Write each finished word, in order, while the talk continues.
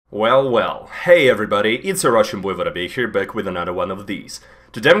Well, hey everybody, it's a Russian boy Vodobe here, back with another one of these.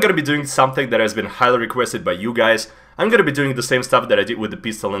 Today I'm gonna be doing something that has been highly requested by you guys. I'm gonna be doing the same stuff that I did with the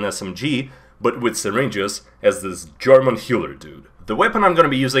pistol and SMG, but with syringes, as this German healer dude. The weapon I'm gonna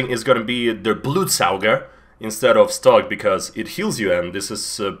be using is gonna be the Blutsauger, instead of Stock, because it heals you and this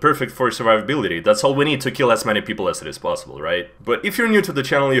is perfect for survivability. That's all we need to kill as many people as it is possible, right? But if you're new to the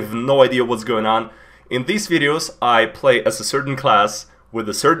channel, you have no idea what's going on. In these videos, I play as a certain class, with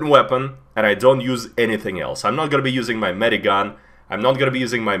a certain weapon, and I don't use anything else. I'm not gonna be using my medic gun, I'm not gonna be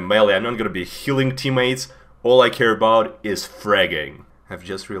using my melee, I'm not gonna be healing teammates. All I care about is fragging. I've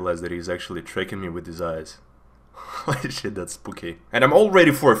just realized that he's actually tricking me with his eyes. Holy shit, that's spooky. And I'm all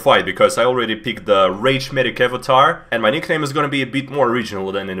ready for a fight, because I already picked the Rage Medic avatar, and my nickname is gonna be a bit more original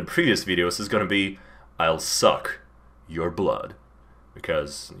than in the previous videos. It's gonna be, I'll suck your blood.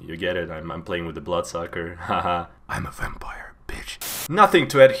 Because, you get it, I'm playing with the bloodsucker, haha. I'm a vampire, bitch. Nothing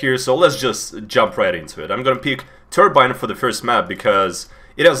to add here, so let's just jump right into it. I'm gonna pick Turbine for the first map because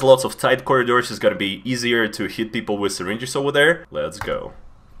it has lots of tight corridors. It's gonna be easier to hit people with syringes over there. Let's go.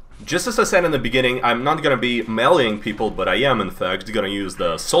 Just as I said in the beginning, I'm not gonna be meleeing people, but I am in fact gonna use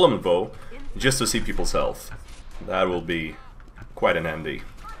the Solomon bow just to see people's health. That will be quite an handy.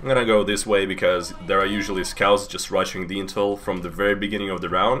 I'm gonna go this way because there are usually scouts just rushing the intel from the very beginning of the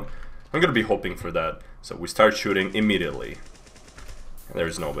round. I'm gonna be hoping for that. So we start shooting immediately. And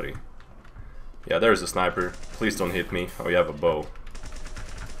there's nobody. Yeah, there's a sniper. Please don't hit me. Oh, you have a bow.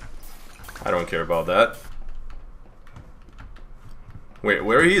 I don't care about that. Wait,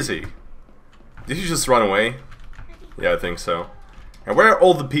 where is he? Did he just run away? Yeah, I think so. And where are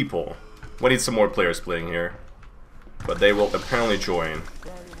all the people? We need some more players playing here. But they will apparently join.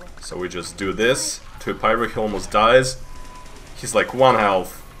 So we just do this. To Pyro, he almost dies. He's like 1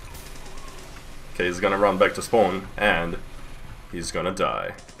 health. Okay, he's gonna run back to spawn, and he's gonna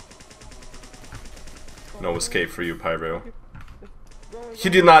die. No escape for you, Pyro. He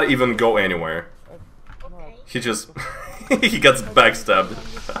did not even go anywhere. He just... he gets backstabbed.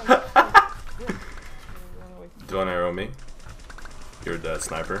 Don't arrow me. You're dead,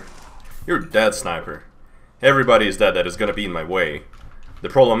 sniper. You're dead, sniper. Everybody is dead that is gonna be in my way. The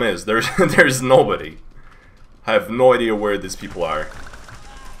problem is, there's nobody. I have no idea where these people are.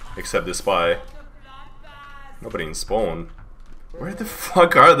 Except the spy. Nobody in spawn. Where the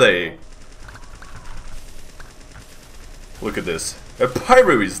fuck are they? Look at this. A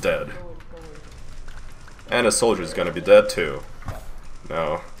Pyro is dead. And a soldier is gonna be dead too.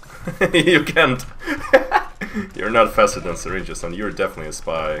 No. You can't. You're not faster than syringes, and you're definitely a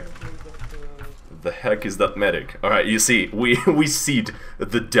spy. The heck is that medic? Alright, you see, we seed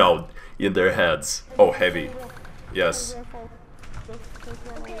the doubt in their heads. Oh, heavy. Yes.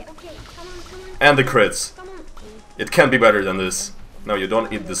 And the crits. It can't be better than this. No, you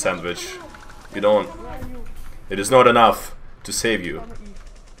don't eat the sandwich. You don't. It is not enough to save you.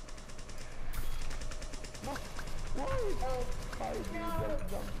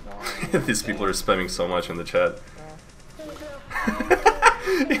 These people are spamming so much in the chat.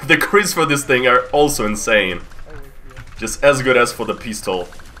 The crits for this thing are also insane. Just as good as for the pistol.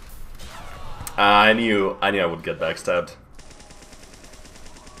 I knew I would get backstabbed.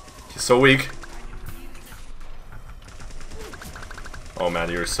 He's so weak. Oh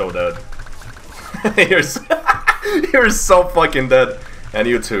man, you're so dead. You're so fucking dead. And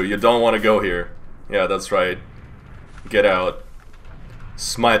you too, you don't want to go here. Yeah, that's right. Get out.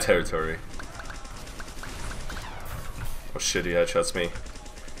 It's my territory. Oh shit, he headshots me.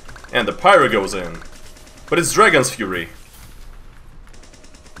 And the Pyro goes in. But it's Dragon's Fury.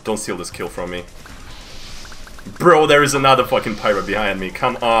 Don't steal this kill from me. Bro, there is another fucking Pyro behind me,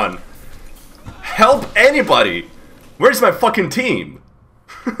 come on. Help anybody! Where's my fucking team?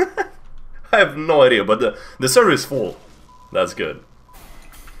 I have no idea, but the server is full. That's good.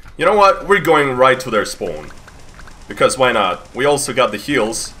 You know what? We're going right to their spawn. Because why not? We also got the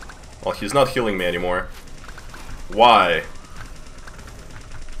heals. Well, he's not healing me anymore. Why?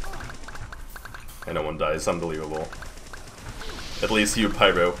 And no one dies. Unbelievable. At least you,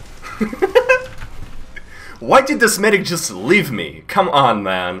 Pyro. Why did this medic just leave me? Come on,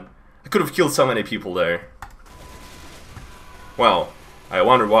 man. I could have killed so many people there. Well, I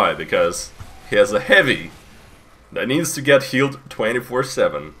wonder why, because he has a heavy that needs to get healed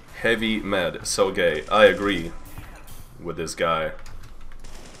 24/7. Heavy med, so gay. I agree with this guy.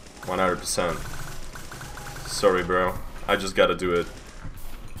 100%. Sorry, bro. I just gotta do it.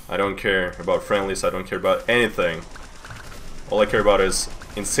 I don't care about friendlies, I don't care about anything. All I care about is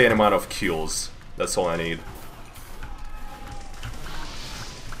insane amount of kills. That's all I need.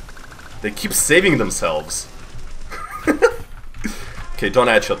 They keep saving themselves. Okay, don't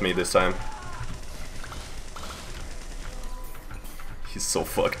headshot me this time. He's so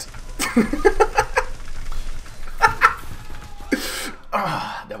fucked.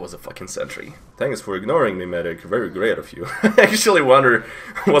 Ah, that was a fucking sentry. Thanks for ignoring me, medic. Very great of you. I actually wonder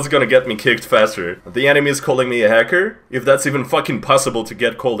what's gonna get me kicked faster. The enemy is calling me a hacker, if that's even fucking possible to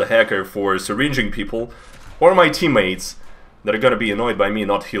get called a hacker for syringing people, or my teammates that are gonna be annoyed by me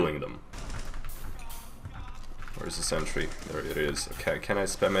not healing them. Where's the sentry? There it is. Okay, can I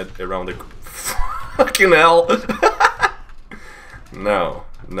spam it around the... Fucking hell! No,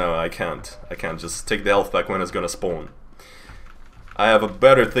 I can't. I can't. Just take the health back when it's gonna spawn. I have a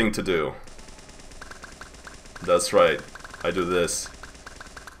better thing to do. That's right. I do this.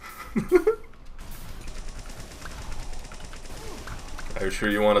 Are you sure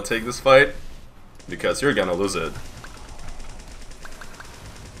you want to take this fight? Because you're gonna lose it.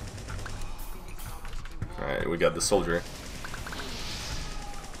 Alright, we got the soldier.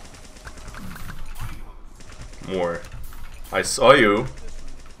 More. I saw you.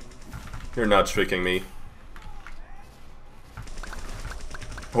 You're not tricking me.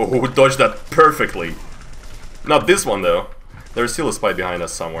 Oh, dodged that perfectly. Not this one though. There's still a spy behind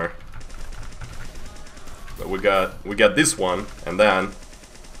us somewhere. But we got this one, and then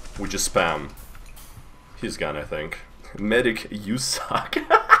we just spam. He's gone, I think. Medic, you suck.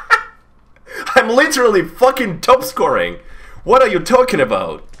 I'm literally fucking top scoring. What are you talking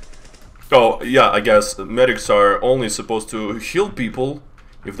about? Oh, yeah, I guess medics are only supposed to heal people.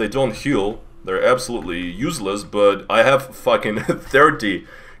 If they don't heal, they're absolutely useless, but I have fucking 30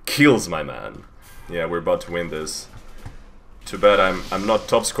 kills, my man. Yeah, we're about to win this. Too bad I'm not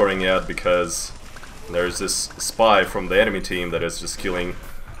top scoring yet, because there's this spy from the enemy team that is just killing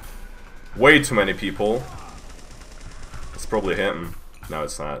way too many people. It's probably him. No,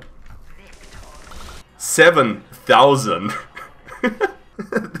 it's not. 7,000!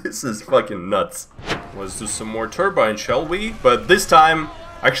 This is fucking nuts. Let's do some more turbine, shall we? But this time,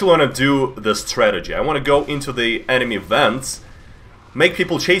 I actually want to do the strategy. I want to go into the enemy vents, make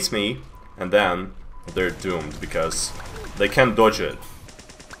people chase me, and then they're doomed because they can't dodge it.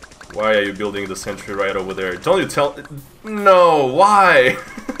 Why are you building the sentry right over there? Don't you tell... No, why?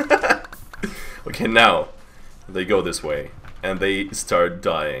 Okay, now they go this way and they start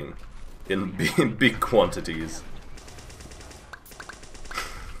dying in big quantities.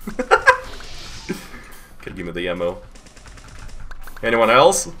 Okay, give me the ammo. Anyone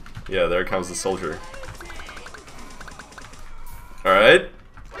else? Yeah, there comes the soldier. Alright.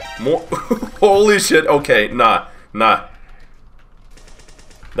 More. Holy shit, okay, nah.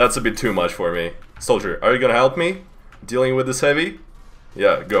 That's a bit too much for me. Soldier, are you gonna help me? Dealing with this heavy?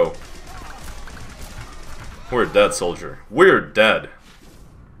 Yeah, go. We're dead, soldier. We're dead.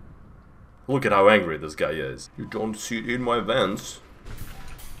 Look at how angry this guy is. You don't see it in my vents.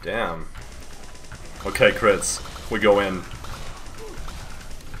 Damn. Okay, crits. We go in.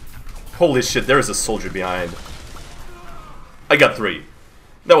 Holy shit, there is a soldier behind. I got 3.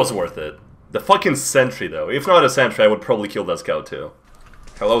 That was worth it. The fucking sentry, though. If not a sentry, I would probably kill that scout, too.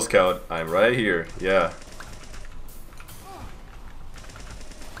 Hello, scout. I'm right here. Yeah.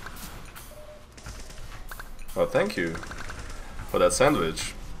 Oh, thank you for that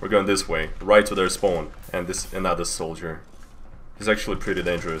sandwich. We're going this way, right to their spawn. And this another soldier. He's actually pretty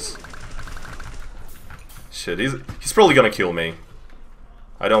dangerous. Shit, he's probably gonna kill me.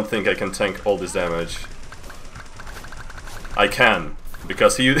 I don't think I can tank all this damage. I can,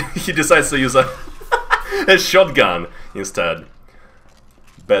 because he decides to use a shotgun instead.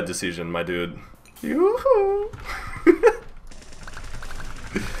 Bad decision, my dude. Yoo-hoo!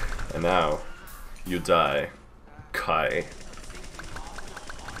 And now, you die, Kai.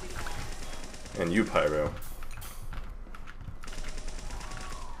 And you, Pyro.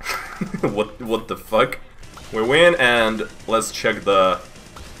 What the fuck? We win, and let's check the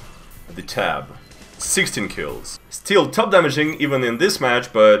tab. 16 kills. Still top damaging even in this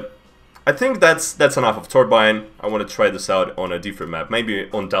match, but I think that's enough of Turbine. I want to try this out on a different map, maybe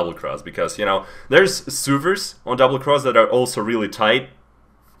on Double Cross, because, you know, there's servers on Double Cross that are also really tight.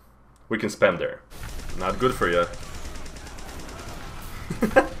 We can spam there. Not good for you.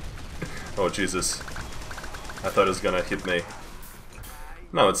 Oh, Jesus. I thought it was gonna hit me.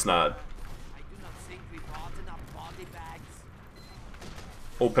 No, it's not.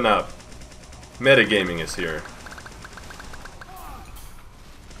 Open up. Metagaming is here.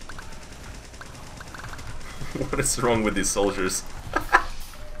 What is wrong with these soldiers?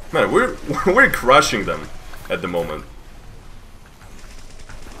 Man, we're crushing them at the moment.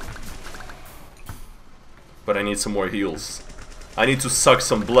 But I need some more heals. I need to suck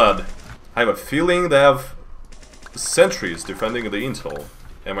some blood. I have a feeling they have sentries defending the intel.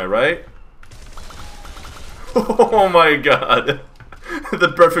 Am I right? Oh my god.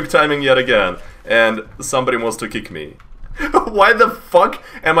 The perfect timing yet again. And somebody wants to kick me. Why the fuck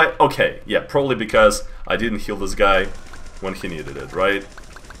am I... Okay, yeah, probably because I didn't heal this guy when he needed it, right?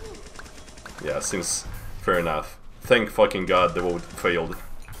 Yeah, seems fair enough. Thank fucking god the vote failed.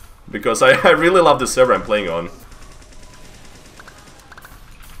 Because I really love the server I'm playing on.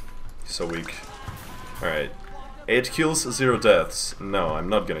 So weak. Alright. 8 kills, 0 deaths. No, I'm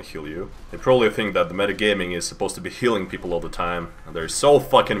not gonna heal you. They probably think that the metagaming is supposed to be healing people all the time. And they're so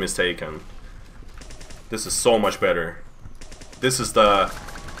fucking mistaken. This is so much better. This is the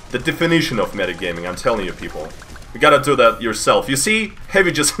definition of metagaming, I'm telling you people. You gotta do that yourself. You see?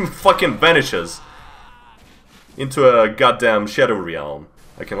 Heavy just fucking vanishes into a goddamn shadow realm.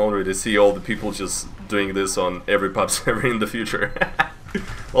 I can already see all the people just doing this on every pub server in the future.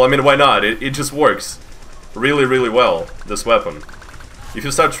 Well, I mean, why not? It just works really, really well, this weapon. If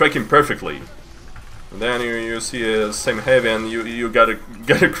you start tracking perfectly, and then you see a same heavy and you gotta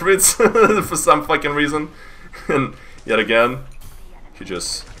crits for some fucking reason, and yet again, he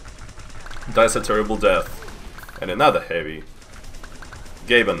just dies a terrible death. And another heavy.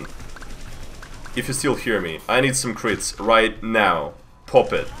 Gaben, if you still hear me, I need some crits right now.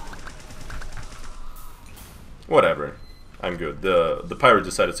 Pop it. Whatever. I'm good. The pirate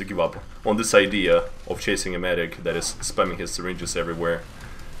decided to give up on this idea of chasing a medic that is spamming his syringes everywhere.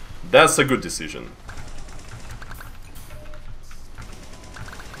 That's a good decision.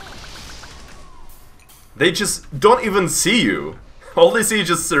 They just don't even see you. All they see is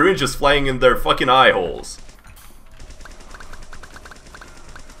just syringes flying in their fucking eye holes.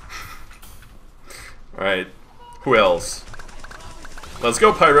 Alright, who else? Let's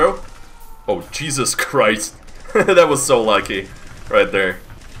go, Pyro! Oh, Jesus Christ. That was so lucky. Right there.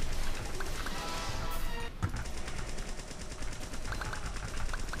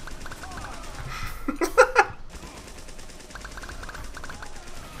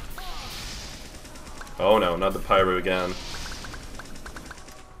 Oh no, not the Pyro again.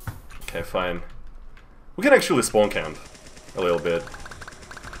 Okay, fine. We can actually spawn camp a little bit.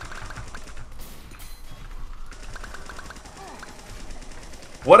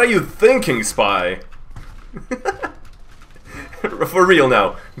 What are you thinking, Spy? For real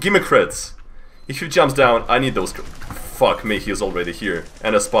now, give me crits. If he jumps down, I need those fuck me, he's already here.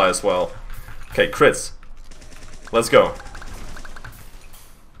 And a Spy as well. Okay, crits. Let's go.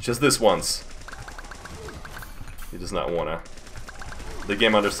 Just this once. He does not wanna. The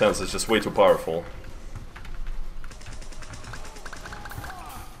game understands it's just way too powerful.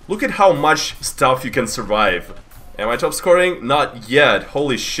 Look at how much stuff you can survive. Am I top scoring? Not yet.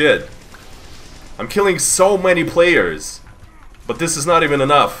 Holy shit. I'm killing so many players. But this is not even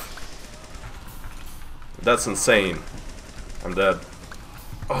enough. That's insane. I'm dead.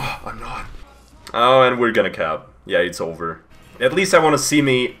 Oh, I'm not. Oh, and we're gonna cap. Yeah, it's over. At least I want to see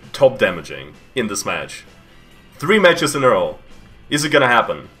me top damaging in this match. 3 matches in a row. Is it gonna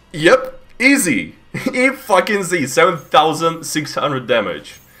happen? Yep, easy. Fucking Z, 7,600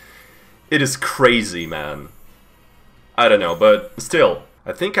 damage. It is crazy, man. I don't know, but still,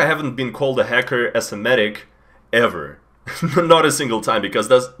 I think I haven't been called a hacker as a medic ever. Not a single time, because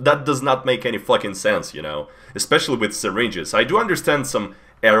that does not make any fucking sense, you know? Especially with syringes. I do understand some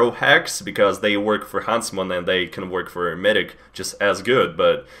arrow hacks, because they work for Huntsman and they can work for a medic just as good,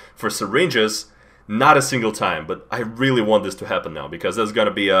 but for syringes, not a single time. But I really want this to happen now, because there's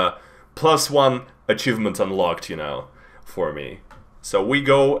gonna be a +1 achievement unlocked, you know, for me. So we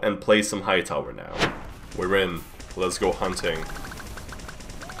go and play some high tower now. We're in. Let's go hunting.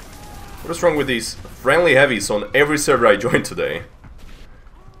 What is wrong with these friendly heavies on every server I joined today?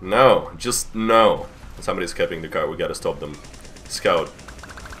 No, just no. Somebody's capping the car, we gotta stop them. Scout,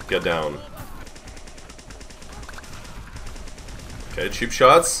 get down. Okay, cheap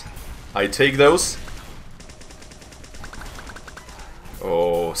shots. I take those.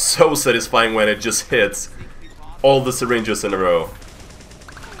 Oh, so satisfying when it just hits all the syringes in a row.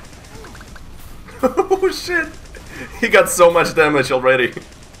 Oh shit! He got so much damage already.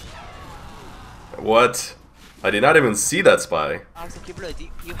 What? I did not even see that Spy.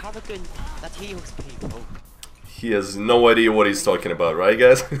 You have a gun that heals people. He has no idea what he's talking about, right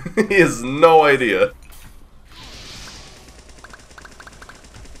guys? He has no idea.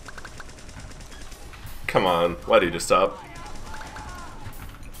 Come on, why did you stop?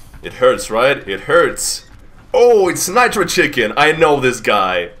 It hurts, right? It hurts. Oh, it's Nitro Chicken. I know this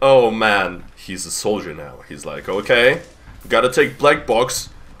guy. Oh man, he's a soldier now. He's like, okay, gotta take black box.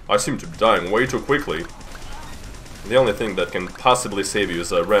 I seem to be dying way too quickly. The only thing that can possibly save you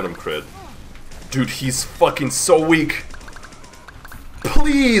is a random crit. Dude, he's fucking so weak.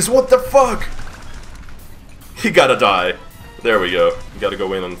 Please, what the fuck? He gotta die. There we go. Gotta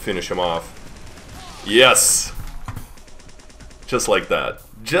go in and finish him off. Yes! Just like that.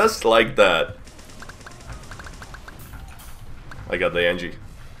 Just like that. I got the Angie.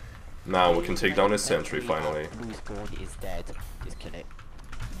 Now we can take down his sentry finally. Blue spawn is dead. Just kill it.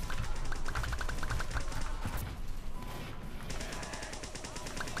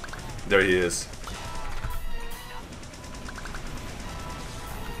 There he is.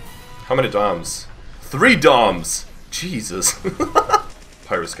 How many doms? 3 doms! Jesus.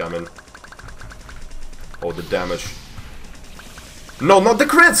 Pyro's coming. Oh, the damage. No, not the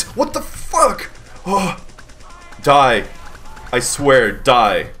crits! What the fuck? Oh, die. I swear,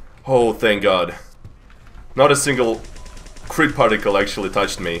 die. Oh, thank God. Not a single crit particle actually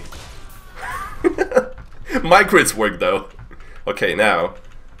touched me. My crits work though. Okay, now.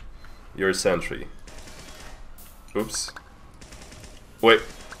 You're a sentry. Oops. Wait.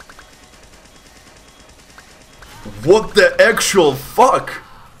 What the actual fuck?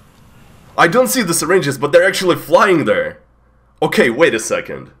 I don't see the syringes, but they're actually flying there. Okay, wait a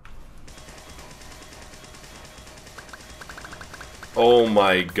second. Oh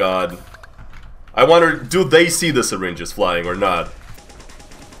my God. I wonder, do they see the syringes flying or not?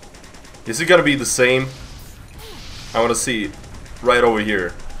 Is it gonna be the same? I wanna see right over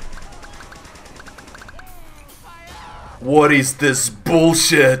here. What is this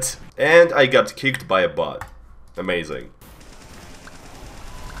bullshit? And I got kicked by a bot. Amazing.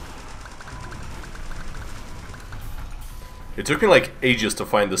 It took me like ages to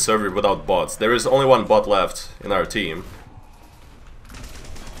find the server without bots. There is only one bot left in our team.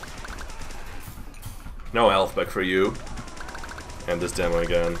 No health back for you. And this demo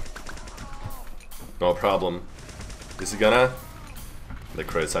again. No problem. Is he gonna? The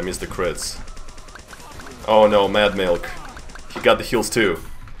crits, I missed the crits. Oh no, Mad Milk. He got the heals too.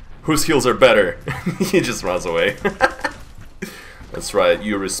 Whose heals are better? He just runs away. That's right,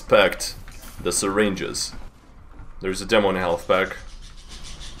 you respect the syringes. There's a demon health pack.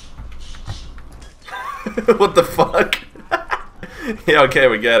 What the fuck? Yeah, okay,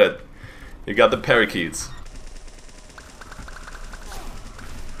 we get it. You got the parakeets.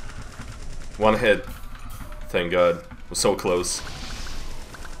 One hit. Thank God. We're so close.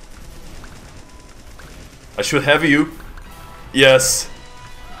 I should have you. Yes.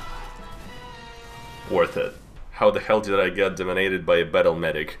 Worth it. How the hell did I get dominated by a battle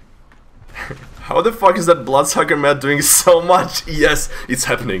medic? How the fuck is that bloodsucker Matt doing so much? Yes, it's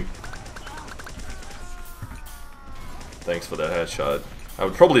happening. Thanks for that headshot. I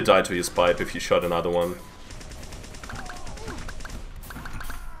would probably die to his pipe if he shot another one.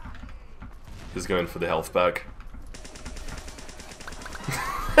 He's going for the health pack.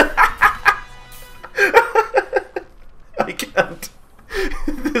 I can't.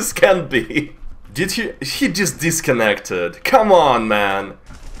 This can't be. Did he just disconnected? Come on, man.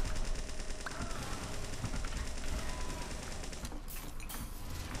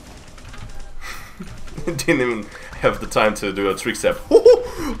 Didn't even have the time to do a trick step.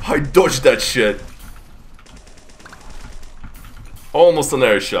 I dodged that shit. Almost an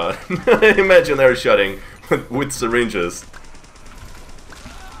air shot. Imagine air shotting with syringes.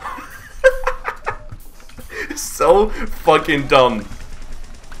 So fucking dumb.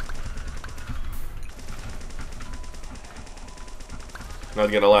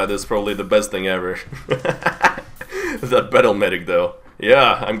 Not gonna lie, this is probably the best thing ever. That battle medic though.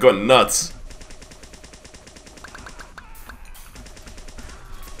 Yeah, I'm going nuts.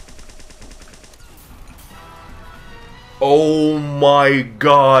 Oh my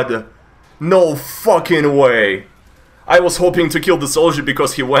God. No fucking way. I was hoping to kill the soldier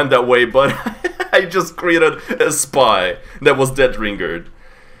because he went that way, but I just created a spy that was dead ringered.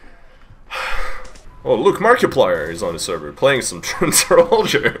 Oh look, Markiplier is on the server playing some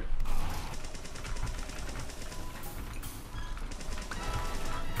soldier.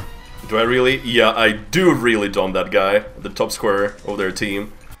 Do I really? Yeah, I do really dom that guy, the top scorer of their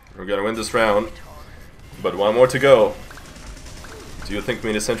team. We're gonna win this round, but one more to go. Do you think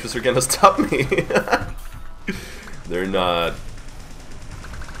mini sentries are gonna stop me? They're not.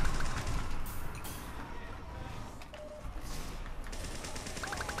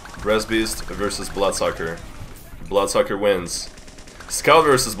 Breast Beast versus Bloodsucker. Bloodsucker wins. Scout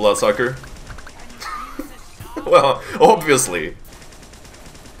versus Bloodsucker. Well, obviously.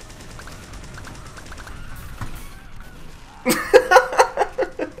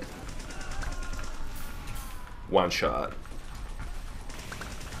 One shot.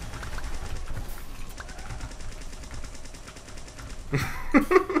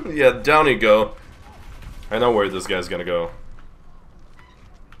 Yeah, down you go. I know where this guy's gonna go.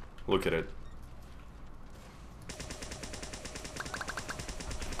 Look at it.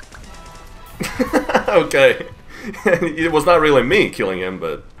 Okay. It was not really me killing him,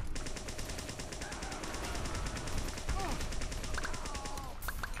 but...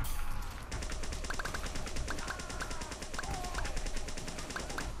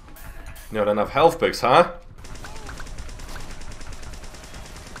 Not enough health picks, huh?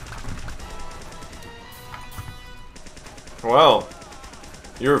 Well,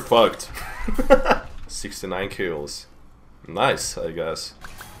 you're fucked. 69 kills. Nice, I guess.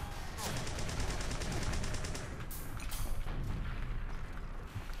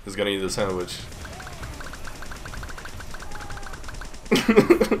 He's gonna eat a sandwich.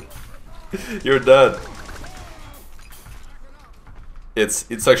 You're dead.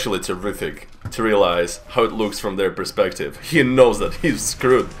 It's actually terrific to realize how it looks from their perspective. He knows that he's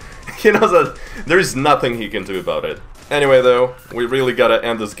screwed. He knows that there is nothing he can do about it. Anyway though, we really gotta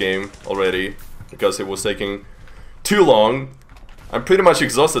end this game already, because it was taking too long. I'm pretty much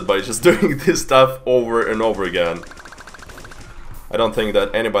exhausted by just doing this stuff over and over again. I don't think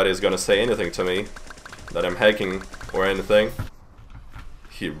that anybody is gonna say anything to me, that I'm hacking or anything.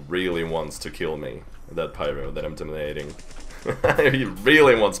 He really wants to kill me, that pyro that I'm dominating. He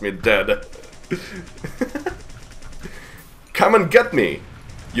really wants me dead. Come and get me,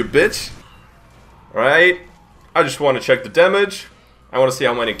 you bitch! Alright, I just want to check the damage. I want to see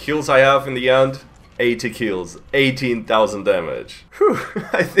how many kills I have in the end. 80 kills, 18,000 damage. Whew,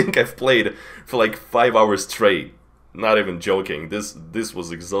 I think I've played for like 5 hours straight. Not even joking, this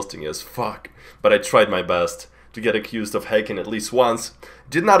was exhausting as fuck. But I tried my best to get accused of hacking at least once.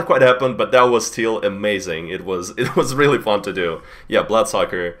 Did not quite happen, but that was still amazing. It was really fun to do. Yeah,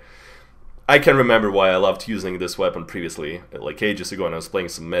 Bloodsucker. I can remember why I loved using this weapon previously, like ages ago when I was playing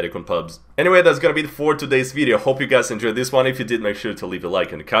some medic on pubs. Anyway, that's gonna be it for today's video. Hope you guys enjoyed this one. If you did, make sure to leave a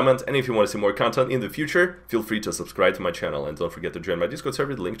like and a comment. And if you want to see more content in the future, feel free to subscribe to my channel. And don't forget to join my Discord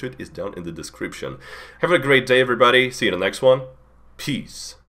server. The link to it is down in the description. Have a great day, everybody. See you in the next one. Peace.